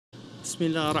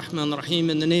Bismillah ar-Rahman ar-Rahim.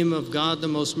 In the name of God, the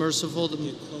most merciful.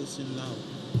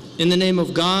 In the name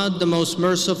of God, the most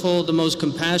merciful, the most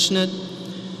compassionate.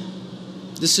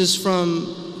 This is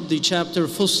from the chapter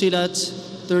Fussilat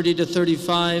 30 to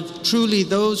 35. Truly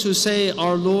those who say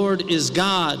our Lord is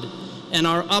God and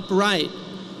are upright,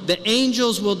 the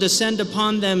angels will descend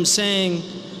upon them saying,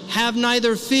 have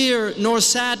neither fear nor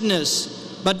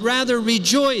sadness, but rather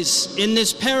rejoice in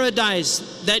this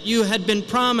paradise that you had been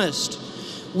promised.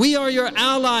 We are your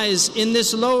allies in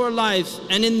this lower life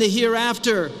and in the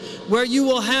hereafter, where you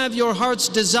will have your heart's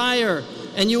desire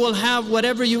and you will have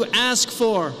whatever you ask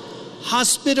for,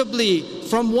 hospitably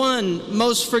from one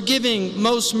most forgiving,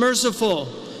 most merciful.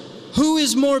 Who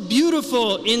is more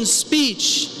beautiful in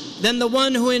speech than the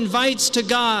one who invites to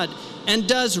God and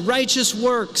does righteous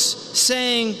works,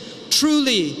 saying,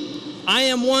 truly, I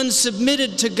am one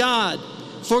submitted to God,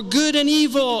 for good and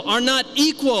evil are not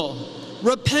equal.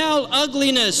 Repel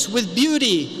ugliness with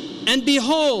beauty, and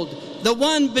behold, the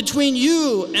one between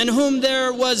you and whom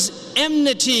there was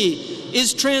enmity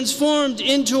is transformed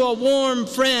into a warm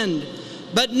friend.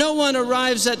 But no one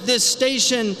arrives at this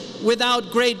station without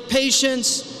great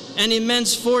patience and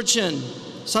immense fortune.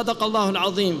 Sadaqallahu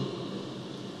al-Azim.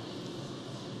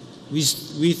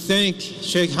 We thank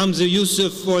Sheikh Hamza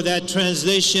Yusuf for that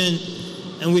translation,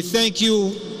 and we thank you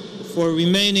for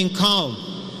remaining calm.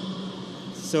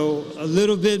 So a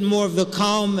little bit more of the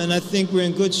calm, and I think we're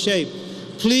in good shape.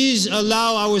 Please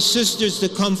allow our sisters to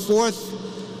come forth.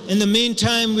 In the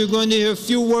meantime, we're going to hear a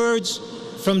few words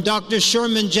from Dr.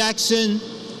 Sherman Jackson,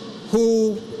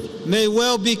 who may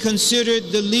well be considered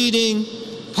the leading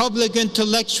public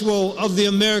intellectual of the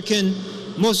American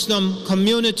Muslim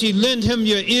community. Lend him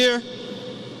your ear.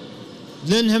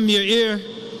 Lend him your ear.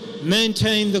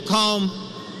 Maintain the calm.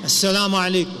 Assalamu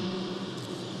alaikum.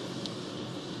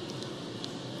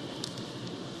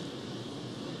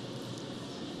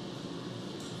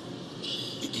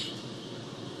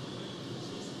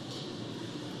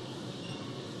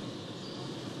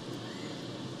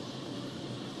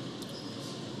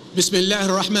 Bismillah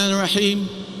ar-Rahman ar-Rahim.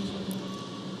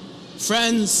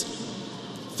 Friends,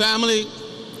 family,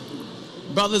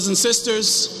 brothers and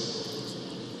sisters,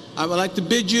 I would like to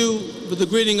bid you with the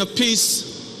greeting of peace.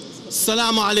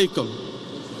 Assalamu alaikum.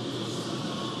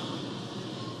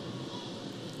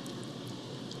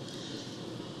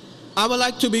 I would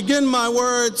like to begin my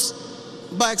words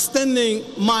by extending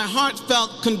my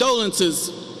heartfelt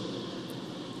condolences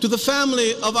to the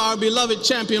family of our beloved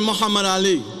champion Muhammad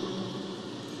Ali.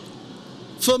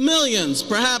 For millions,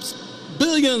 perhaps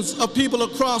billions of people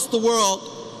across the world,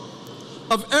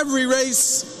 of every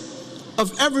race,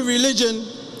 of every religion,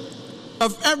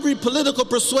 of every political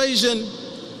persuasion,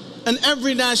 and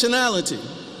every nationality,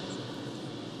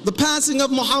 the passing of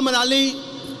Muhammad Ali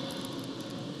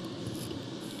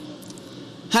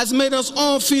has made us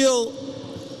all feel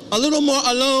a little more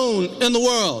alone in the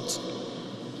world.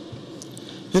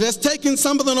 It has taken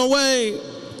something away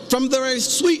from the very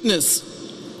sweetness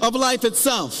of life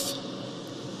itself,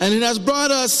 and it has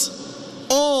brought us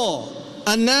all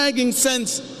a nagging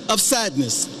sense of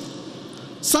sadness.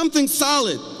 Something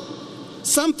solid,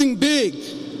 something big,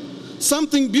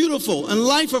 something beautiful and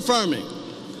life-affirming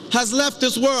has left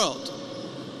this world,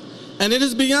 and it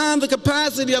is beyond the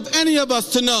capacity of any of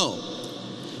us to know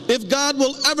if God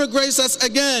will ever grace us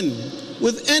again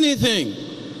with anything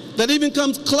that even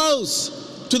comes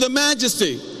close to the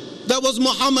majesty that was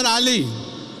Muhammad Ali.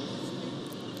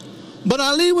 But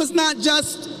Ali was not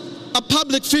just a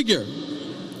public figure.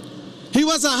 He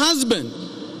was a husband,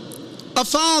 a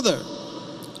father,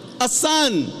 a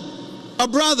son, a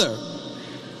brother.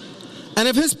 And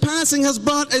if his passing has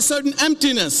brought a certain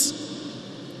emptiness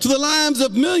to the lives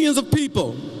of millions of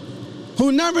people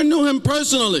who never knew him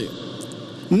personally,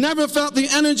 never felt the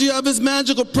energy of his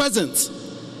magical presence,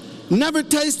 never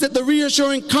tasted the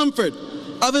reassuring comfort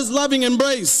of his loving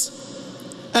embrace,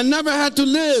 and never had to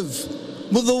live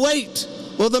with the weight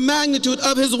or the magnitude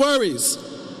of his worries.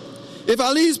 If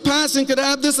Ali's passing could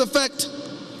have this effect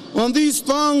on these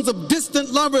throngs of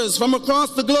distant lovers from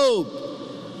across the globe,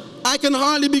 I can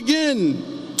hardly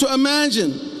begin to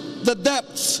imagine the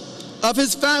depths of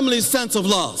his family's sense of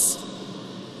loss.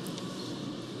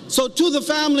 So to the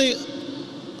family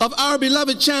of our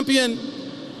beloved champion,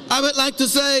 I would like to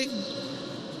say,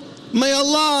 may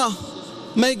Allah,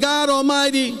 may God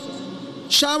Almighty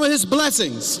shower his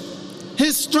blessings,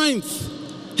 his strength,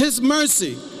 his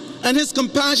mercy, and his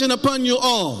compassion upon you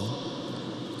all.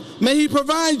 May he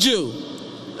provide you,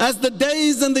 as the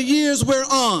days and the years wear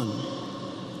on,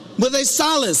 with a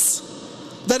solace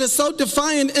that is so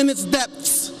defiant in its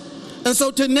depths and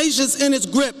so tenacious in its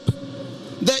grip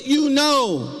that you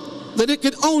know that it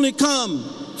could only come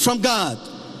from God.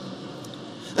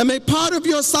 And may part of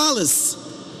your solace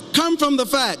come from the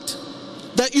fact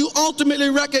that you ultimately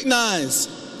recognize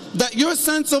that your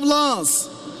sense of loss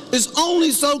is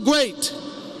only so great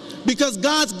because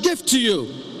God's gift to you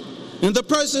in the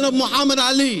person of Muhammad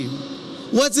Ali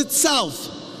was itself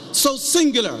so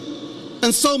singular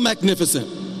and so magnificent.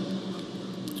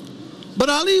 But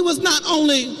Ali was not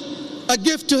only a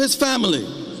gift to his family,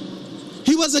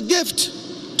 he was a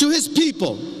gift to his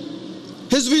people,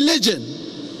 his religion,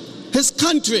 his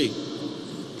country,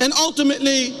 and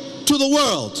ultimately to the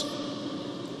world.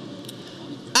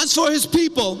 As for his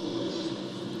people,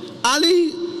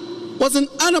 Ali was an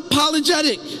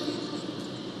unapologetic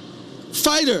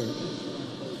fighter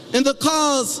in the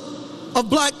cause of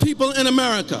black people in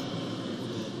America.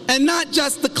 And not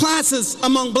just the classes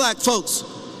among black folks,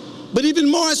 but even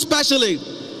more especially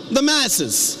the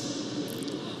masses.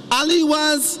 Ali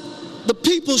was the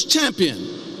people's champion,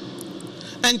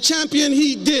 and champion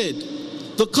he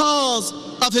did the cause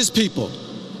of his people.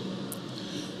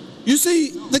 You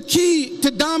see, the key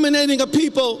to dominating a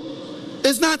people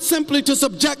is not simply to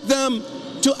subject them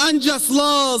to unjust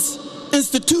laws,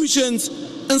 institutions,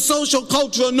 and social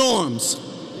cultural norms.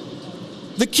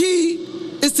 The key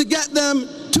is to get them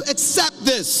to accept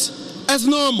this as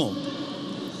normal,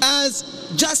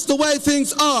 as just the way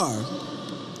things are,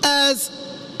 as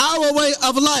our way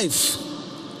of life.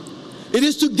 It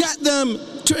is to get them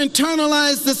to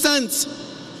internalize the sense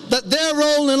that their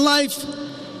role in life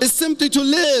is simply to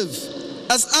live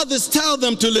as others tell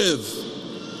them to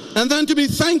live, and then to be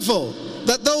thankful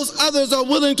that those others are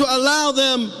willing to allow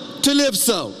them to live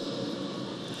so.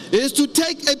 It is to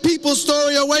take a people's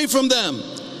story away from them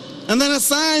and then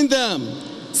assign them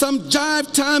some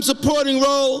jive time supporting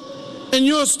role in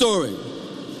your story.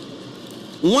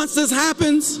 Once this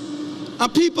happens, a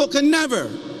people can never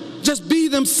just be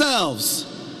themselves.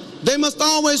 They must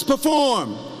always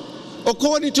perform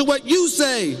according to what you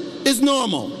say is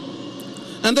normal.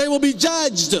 And they will be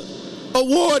judged,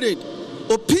 awarded,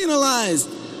 or penalized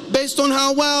based on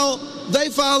how well they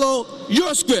follow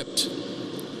your script.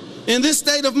 In this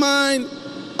state of mind,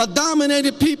 a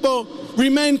dominated people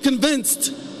remain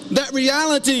convinced that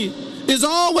reality is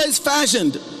always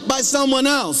fashioned by someone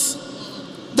else,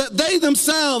 that they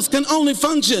themselves can only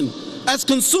function as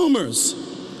consumers,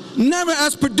 never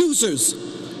as producers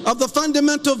of the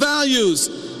fundamental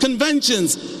values,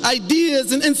 conventions,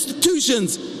 ideas, and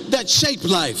institutions that shape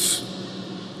life.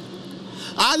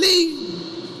 Ali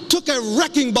took a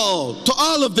wrecking ball to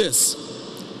all of this,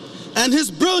 and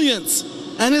his brilliance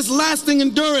and his lasting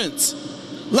endurance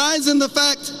lies in the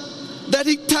fact that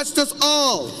he touched us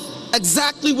all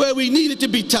exactly where we needed to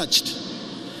be touched,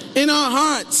 in our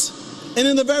hearts and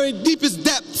in the very deepest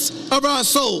depths of our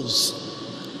souls.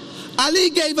 Ali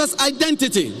gave us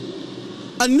identity,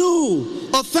 a new,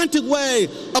 authentic way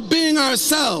of being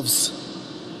ourselves.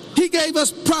 He gave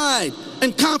us pride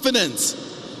and confidence.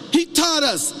 He taught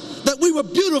us that we were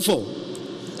beautiful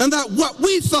and that what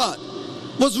we thought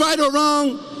was right or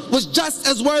wrong was just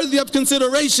as worthy of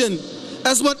consideration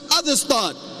as what others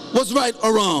thought was right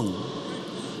or wrong.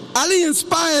 Ali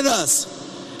inspired us.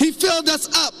 He filled us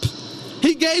up.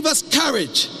 He gave us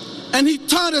courage, and he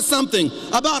taught us something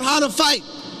about how to fight,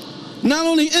 not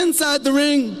only inside the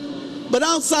ring, but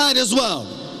outside as well.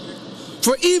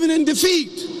 For even in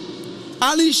defeat,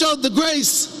 Ali showed the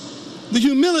grace, the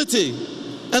humility,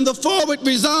 and the forward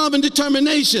resolve and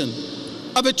determination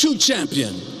of a true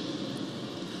champion.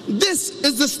 This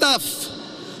is the stuff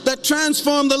that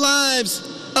transformed the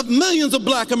lives of millions of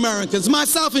black Americans,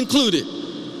 myself included.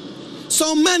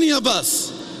 So many of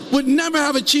us would never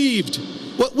have achieved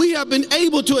what we have been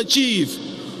able to achieve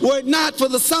were it not for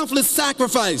the selfless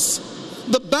sacrifice,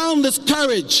 the boundless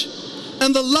courage,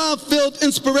 and the love-filled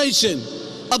inspiration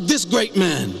of this great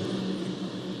man.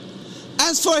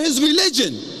 As for his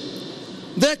religion,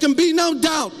 there can be no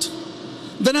doubt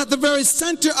that at the very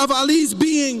center of Ali's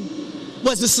being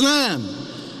was Islam.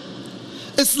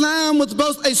 Islam was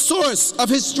both a source of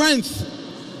his strength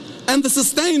and the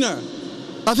sustainer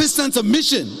of his sense of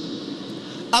mission.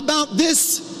 About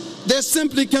this, there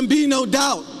simply can be no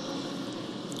doubt.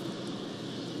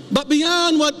 But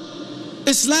beyond what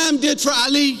Islam did for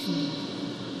Ali,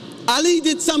 Ali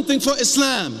did something for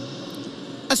Islam,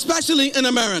 especially in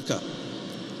America.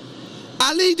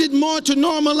 Ali did more to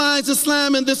normalize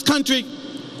Islam in this country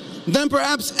than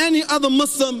perhaps any other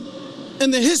Muslim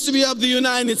in the history of the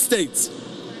United States.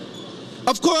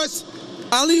 Of course,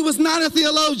 Ali was not a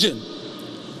theologian,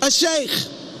 a sheikh,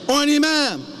 or an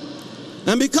imam.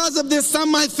 And because of this,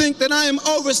 some might think that I am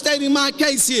overstating my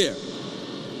case here.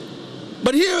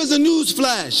 But here is a news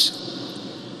flash.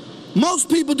 Most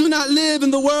people do not live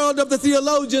in the world of the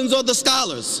theologians or the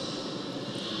scholars.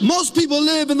 Most people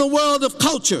live in the world of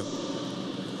culture.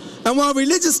 And while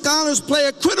religious scholars play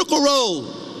a critical role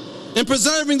in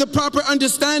preserving the proper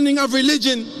understanding of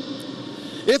religion,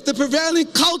 if the prevailing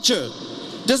culture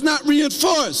does not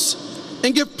reinforce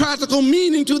and give practical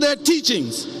meaning to their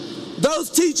teachings, those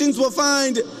teachings will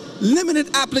find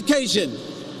limited application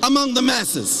among the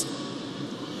masses.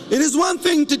 It is one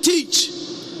thing to teach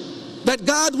that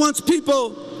God wants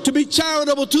people to be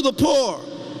charitable to the poor,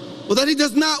 or that he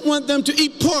does not want them to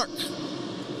eat pork.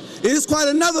 It is quite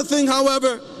another thing,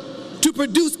 however, to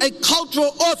produce a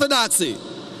cultural orthodoxy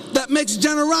that makes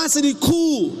generosity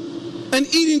cool and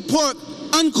eating pork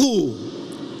uncool.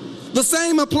 The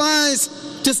same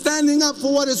applies to standing up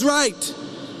for what is right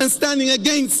and standing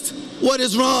against what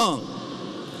is wrong.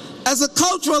 As a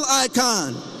cultural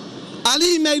icon,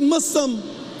 Ali made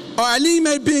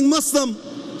being Muslim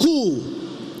cool.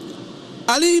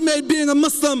 Ali made being a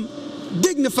Muslim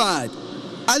dignified.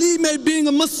 Ali made being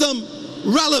a Muslim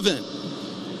relevant.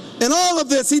 And all of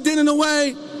this he did in a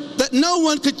way that no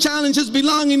one could challenge his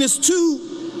belongingness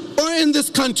to or in this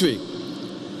country.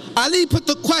 Ali put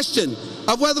the question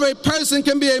of whether a person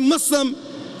can be a Muslim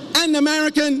and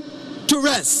American to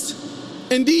rest.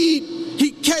 Indeed,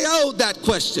 he KO'd that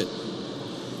question.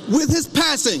 With his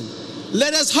passing,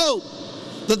 let us hope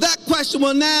that that question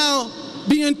will now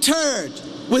be interred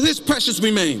with his precious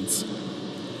remains.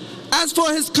 As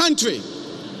for his country,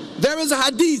 there is a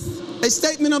hadith, a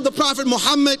statement of the Prophet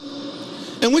Muhammad,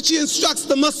 in which he instructs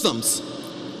the Muslims,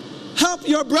 help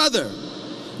your brother,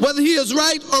 whether he is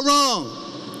right or wrong.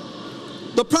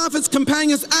 The Prophet's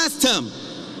companions asked him,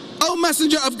 O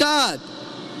Messenger of God,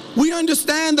 we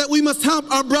understand that we must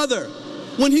help our brother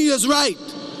when he is right,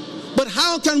 but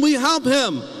how can we help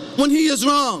him when he is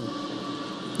wrong?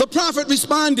 The Prophet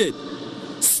responded,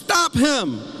 stop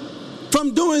him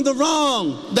from doing the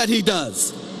wrong that he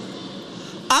does.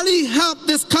 Ali helped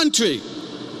this country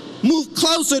move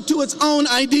closer to its own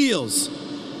ideals.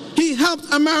 He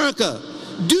helped America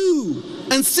do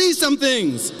and see some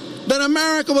things that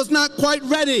America was not quite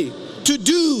ready to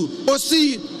do or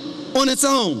see on its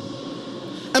own.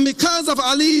 And because of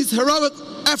Ali's heroic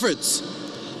efforts,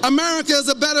 America is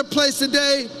a better place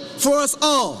today for us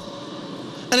all.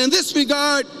 And in this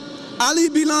regard, Ali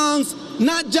belongs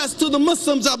not just to the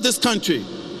Muslims of this country.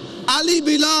 Ali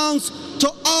belongs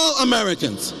to all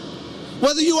Americans.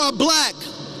 Whether you are black,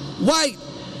 white,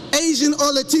 Asian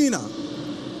or Latina,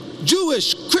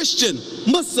 Jewish, Christian,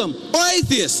 Muslim or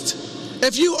atheist,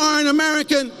 if you are an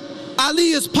American, Ali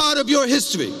is part of your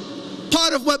history,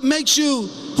 part of what makes you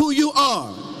who you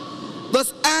are.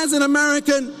 Thus, as an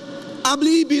American,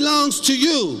 Ali belongs to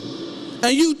you,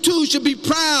 and you too should be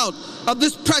proud of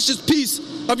this precious piece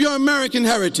of your American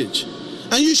heritage.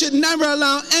 And you should never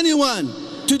allow anyone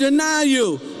to deny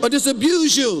you or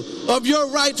disabuse you of your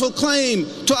rightful claim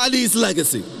to Ali's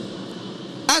legacy.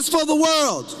 As for the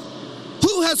world,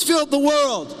 who has filled the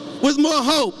world with more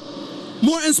hope,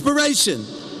 more inspiration,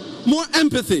 more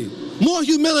empathy, more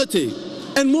humility,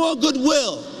 and more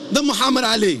goodwill than Muhammad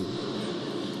Ali?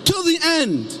 Till the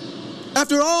end,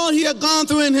 after all he had gone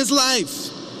through in his life,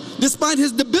 despite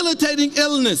his debilitating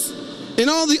illness and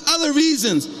all the other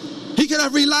reasons he could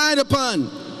have relied upon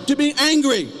to be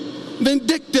angry,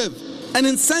 vindictive, and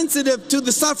insensitive to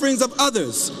the sufferings of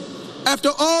others, after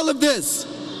all of this,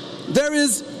 there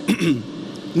is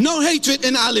no hatred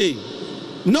in Ali,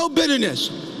 no bitterness,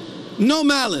 no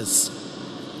malice.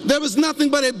 There was nothing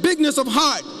but a bigness of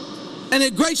heart and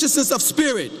a graciousness of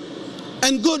spirit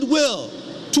and goodwill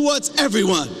towards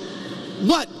everyone.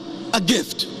 What a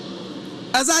gift.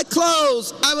 As I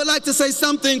close, I would like to say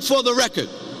something for the record.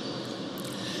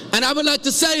 And I would like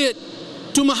to say it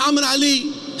to Muhammad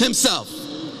Ali himself.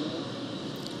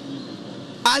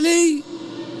 Ali,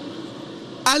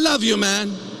 I love you,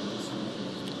 man.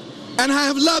 And I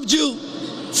have loved you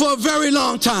for a very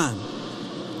long time.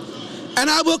 And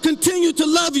I will continue to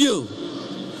love you,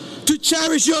 to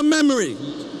cherish your memory,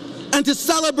 and to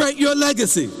celebrate your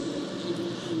legacy.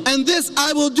 And this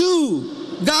I will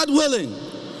do, God willing,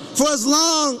 for as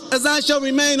long as I shall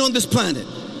remain on this planet.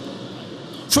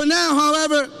 For now,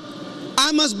 however,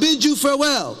 I must bid you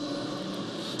farewell.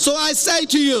 So I say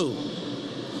to you,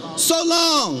 so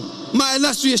long, my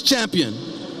illustrious champion,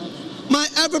 my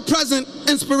ever-present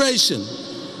inspiration,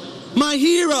 my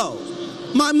hero,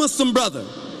 my Muslim brother.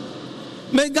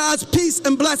 May God's peace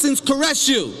and blessings caress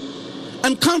you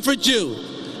and comfort you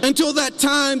until that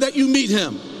time that you meet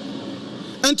him.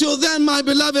 Until then, my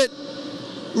beloved,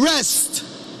 rest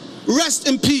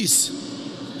in peace,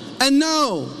 and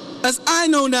know, as I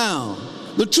know now,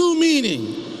 the true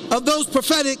meaning of those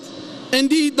prophetic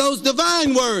indeed those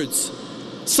divine words,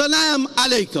 Salam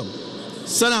alaikum.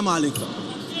 Salam alaikum.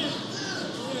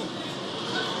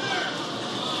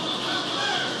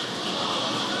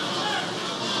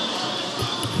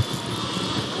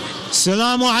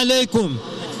 Assalamu alaikum.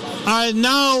 All right,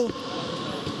 now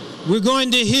we're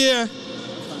going to hear,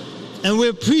 and we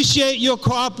appreciate your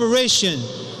cooperation.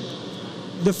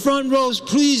 The front rows,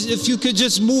 please, if you could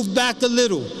just move back a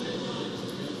little.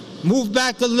 Move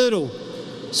back a little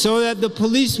so that the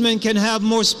policemen can have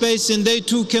more space and they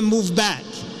too can move back.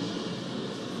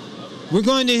 We're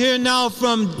going to hear now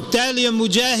from Dalia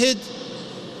Mujahid,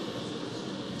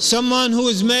 someone who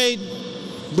has made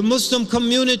the Muslim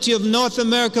community of North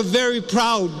America very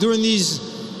proud during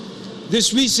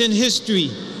this recent history.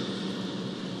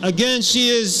 Again, she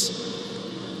is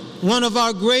one of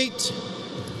our great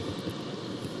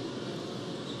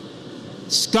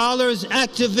scholars,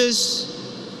 activists,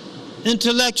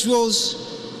 intellectuals,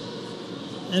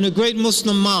 and a great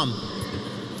Muslim mom.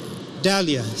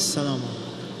 Dalia, salam alaikum.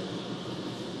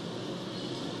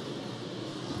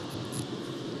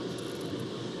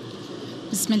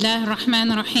 Bismillah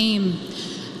ar-Rahman ar-Rahim.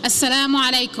 Assalamu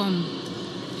alaikum.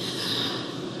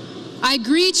 I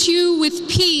greet you with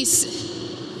peace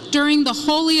during the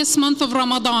holiest month of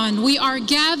Ramadan. We are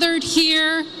gathered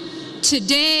here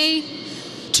today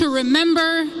to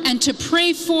remember and to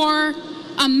pray for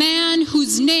a man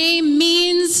whose name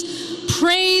means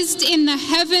praised in the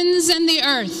heavens and the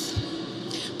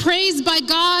earth, praised by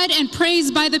God and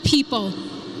praised by the people.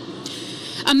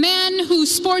 A man who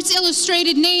Sports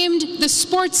Illustrated named the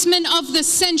Sportsman of the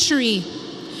Century.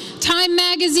 Time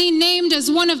magazine named as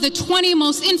one of the 20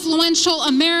 most influential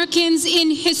Americans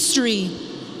in history.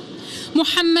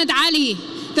 Muhammad Ali,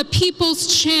 the people's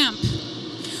champ.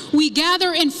 We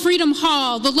gather in Freedom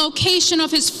Hall, the location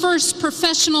of his first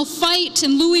professional fight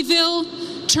in Louisville,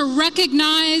 to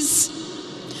recognize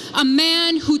a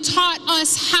man who taught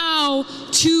us how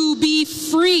to be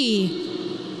free.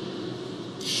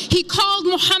 He called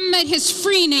Muhammad his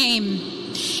free name.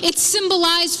 It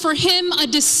symbolized for him a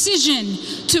decision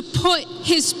to put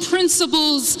his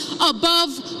principles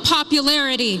above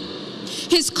popularity,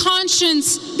 his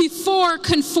conscience before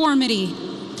conformity.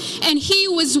 And he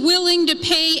was willing to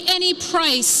pay any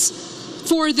price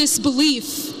for this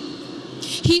belief.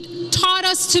 He taught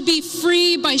us to be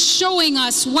free by showing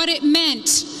us what it meant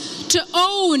to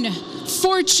own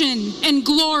fortune and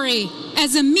glory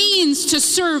as a means to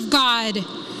serve God,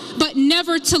 but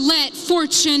never to let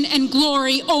fortune and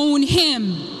glory own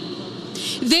him.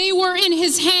 They were in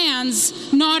his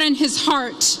hands, not in his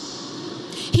heart.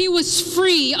 He was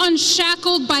free,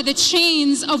 unshackled by the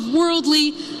chains of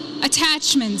worldly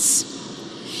attachments.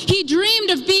 He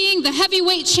dreamed of being the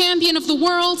heavyweight champion of the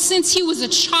world since he was a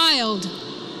child.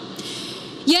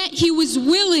 Yet he was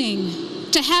willing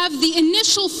to have the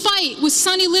initial fight with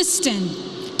Sonny Liston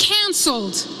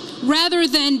canceled rather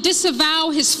than disavow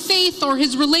his faith or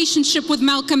his relationship with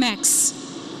Malcolm X.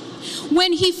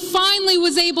 When he finally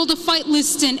was able to fight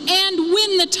Liston and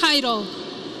win the title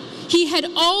he had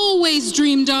always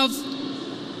dreamed of,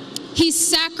 he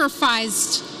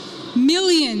sacrificed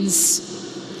millions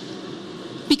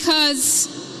because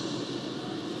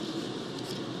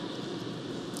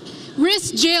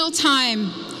risked jail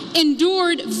time,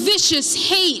 endured vicious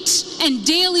hate and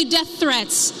daily death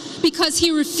threats because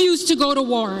he refused to go to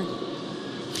war.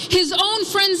 His own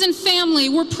friends and family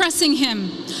were pressing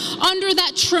him under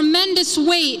that tremendous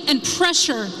weight and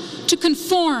pressure to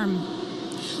conform,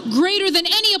 greater than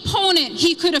any opponent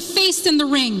he could have faced in the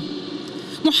ring.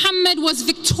 Muhammad was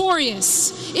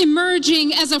victorious,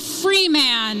 emerging as a free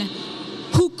man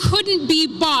who couldn't be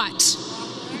bought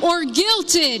or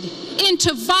guilted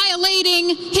into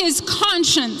violating his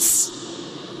conscience.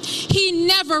 He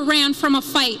never ran from a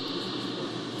fight.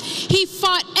 He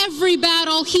fought every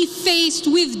battle he faced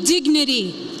with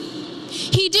dignity.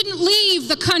 He didn't leave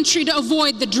the country to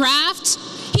avoid the draft.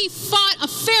 He fought a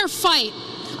fair fight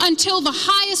until the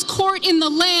highest court in the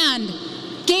land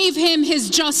gave him his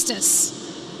justice.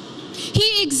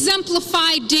 He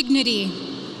exemplified dignity.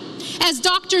 As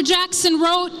Dr. Jackson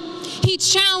wrote, he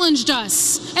challenged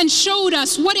us and showed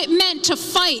us what it meant to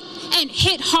fight and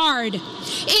hit hard,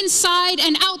 inside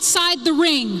and outside the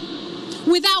ring,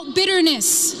 without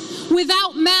bitterness,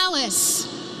 without malice,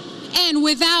 and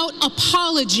without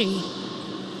apology.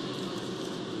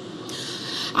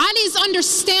 Ali's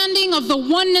understanding of the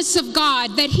oneness of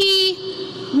God, that he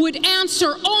would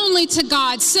answer only to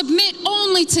God, submit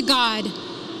only to God,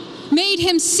 made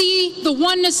him see the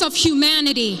oneness of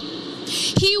humanity.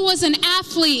 He was an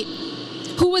athlete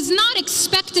who was not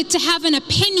expected to have an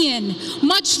opinion,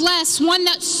 much less one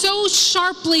that so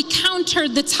sharply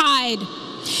countered the tide.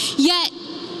 Yet,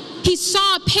 he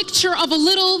saw a picture of a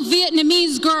little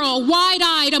Vietnamese girl,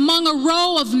 wide-eyed among a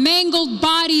row of mangled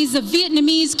bodies of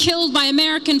Vietnamese killed by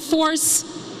American force,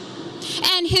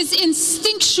 and his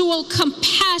instinctual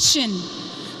compassion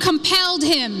compelled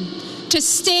him to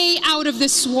stay out of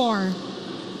this war.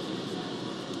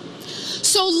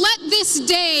 So let this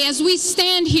day, as we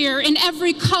stand here in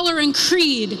every color and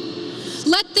creed,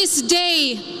 let this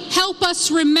day help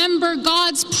us remember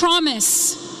God's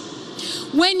promise.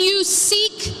 When you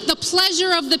seek the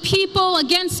pleasure of the people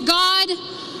against God,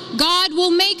 God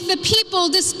will make the people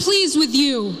displeased with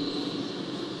you.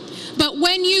 But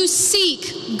when you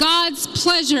seek God's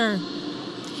pleasure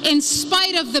in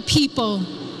spite of the people,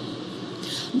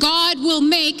 God will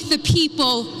make the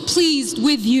people pleased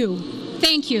with you.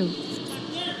 Thank you.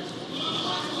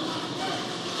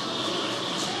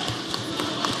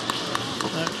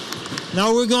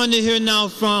 Now we're going to hear now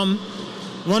from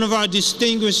one of our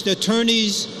distinguished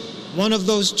attorneys, one of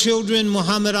those children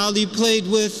Muhammad Ali played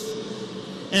with,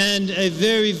 and a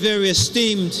very, very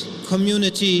esteemed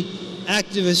community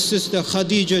activist, Sister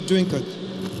Khadija Drinkard.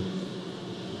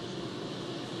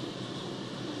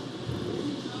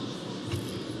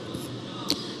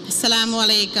 Assalamu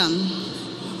alaikum.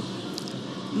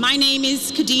 My name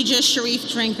is Khadija Sharif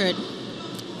Drinkard,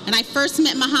 and I first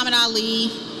met Muhammad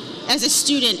Ali as a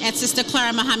student at Sister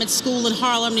Clara Muhammad School in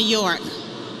Harlem, New York.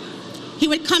 He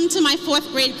would come to my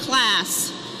 4th grade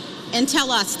class and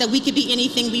tell us that we could be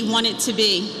anything we wanted to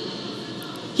be.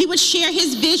 He would share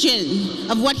his vision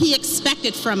of what he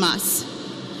expected from us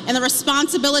and the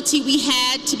responsibility we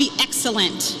had to be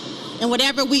excellent in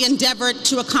whatever we endeavored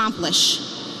to accomplish.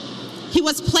 He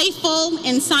was playful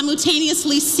and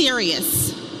simultaneously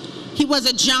serious. He was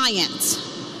a giant,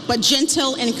 but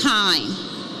gentle and kind.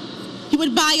 He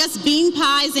would buy us bean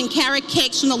pies and carrot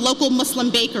cakes from the local Muslim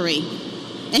bakery.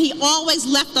 And he always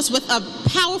left us with a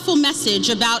powerful message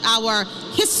about our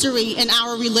history and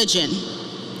our religion.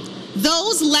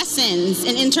 Those lessons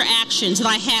and interactions that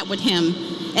I had with him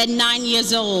at 9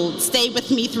 years old stayed with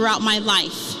me throughout my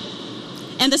life.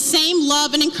 And the same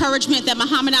love and encouragement that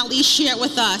Muhammad Ali shared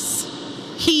with us,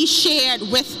 he shared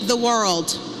with the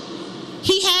world.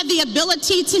 He had the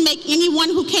ability to make anyone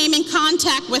who came in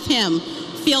contact with him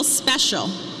feel special.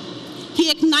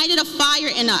 He ignited a fire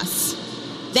in us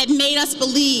that made us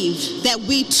believe that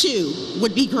we too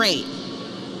would be great.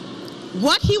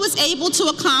 What he was able to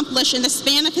accomplish in the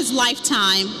span of his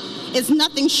lifetime is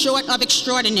nothing short of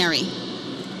extraordinary.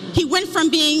 He went from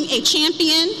being a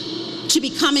champion to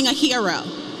becoming a hero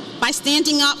by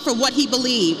standing up for what he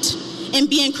believed and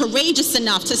being courageous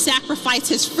enough to sacrifice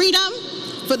his freedom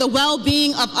for the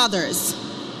well-being of others.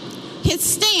 His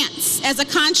stance as a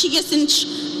conscientious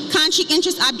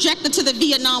objector to the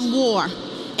Vietnam War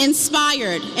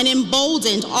inspired and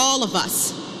emboldened all of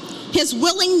us. His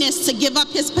willingness to give up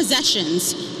his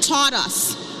possessions taught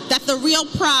us that the real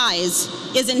prize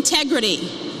is integrity,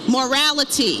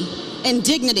 morality, and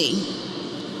dignity.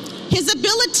 His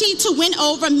ability to win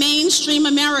over mainstream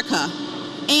America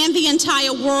and the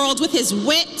entire world with his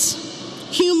wit,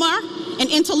 humor, and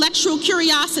intellectual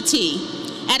curiosity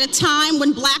at a time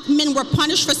when Black men were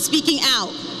punished for speaking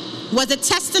out was a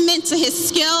testament to his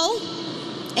skill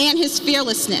and his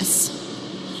fearlessness.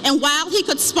 And while he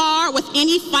could spar with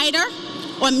any fighter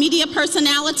or media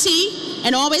personality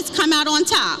and always come out on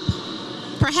top,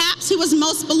 perhaps he was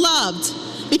most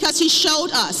beloved because he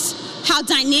showed us how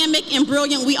dynamic and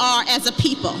brilliant we are as a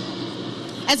people.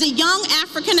 As a young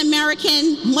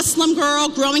African-American Muslim girl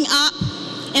growing up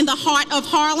in the heart of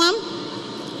Harlem,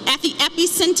 at the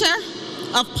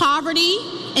epicenter of poverty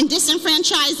and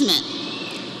disenfranchisement,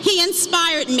 he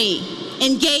inspired me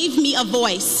and gave me a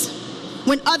voice.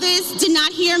 When others did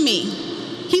not hear me,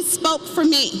 he spoke for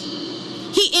me.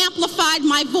 He amplified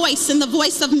my voice and the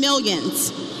voice of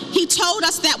millions. He told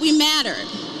us that we mattered.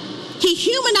 He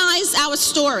humanized our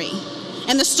story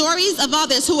and the stories of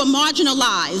others who were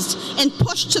marginalized and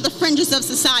pushed to the fringes of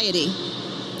society.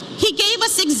 He gave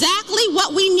us exactly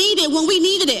what we needed when we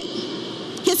needed it.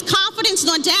 His confidence and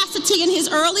audacity in his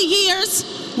early years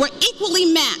were equally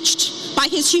matched by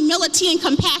his humility and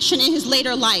compassion in his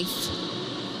later life.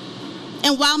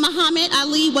 And while Muhammad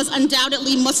Ali was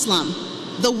undoubtedly Muslim,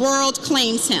 the world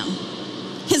claims him.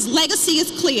 His legacy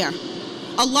is clear.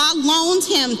 Allah loaned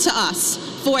him to us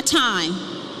for a time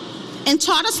and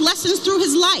taught us lessons through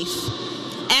his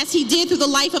life, as he did through the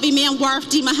life of Imam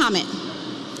Wardi Muhammad.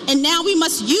 And now we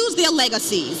must use their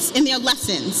legacies and their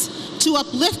lessons to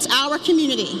uplift our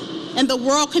community and the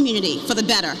world community for the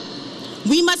better.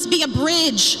 We must be a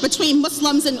bridge between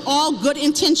Muslims and all good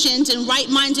intentions and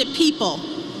right-minded people.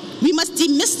 We must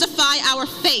demystify our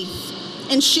faith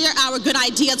and share our good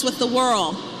ideas with the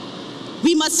world.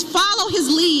 We must follow his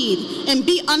lead and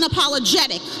be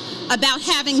unapologetic about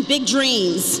having big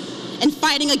dreams and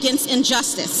fighting against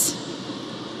injustice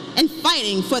and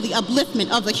fighting for the upliftment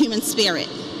of the human spirit.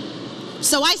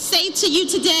 So I say to you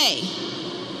today,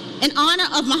 in honor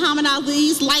of Muhammad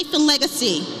Ali's life and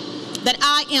legacy, that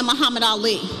I am Muhammad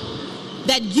Ali,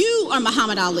 that you are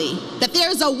Muhammad Ali, that there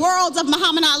is a world of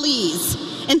Muhammad Alis,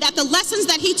 and that the lessons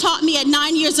that he taught me at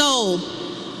 9 years old,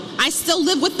 I still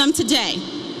live with them today.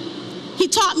 He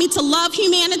taught me to love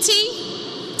humanity,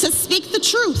 to speak the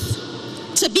truth,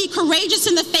 to be courageous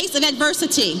in the face of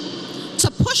adversity, to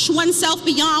push oneself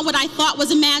beyond what I thought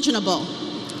was imaginable,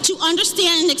 to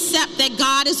understand and accept that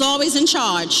God is always in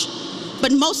charge.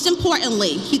 But most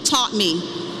importantly, he taught me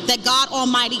that God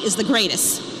Almighty is the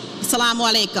greatest.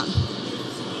 Assalamu alaikum.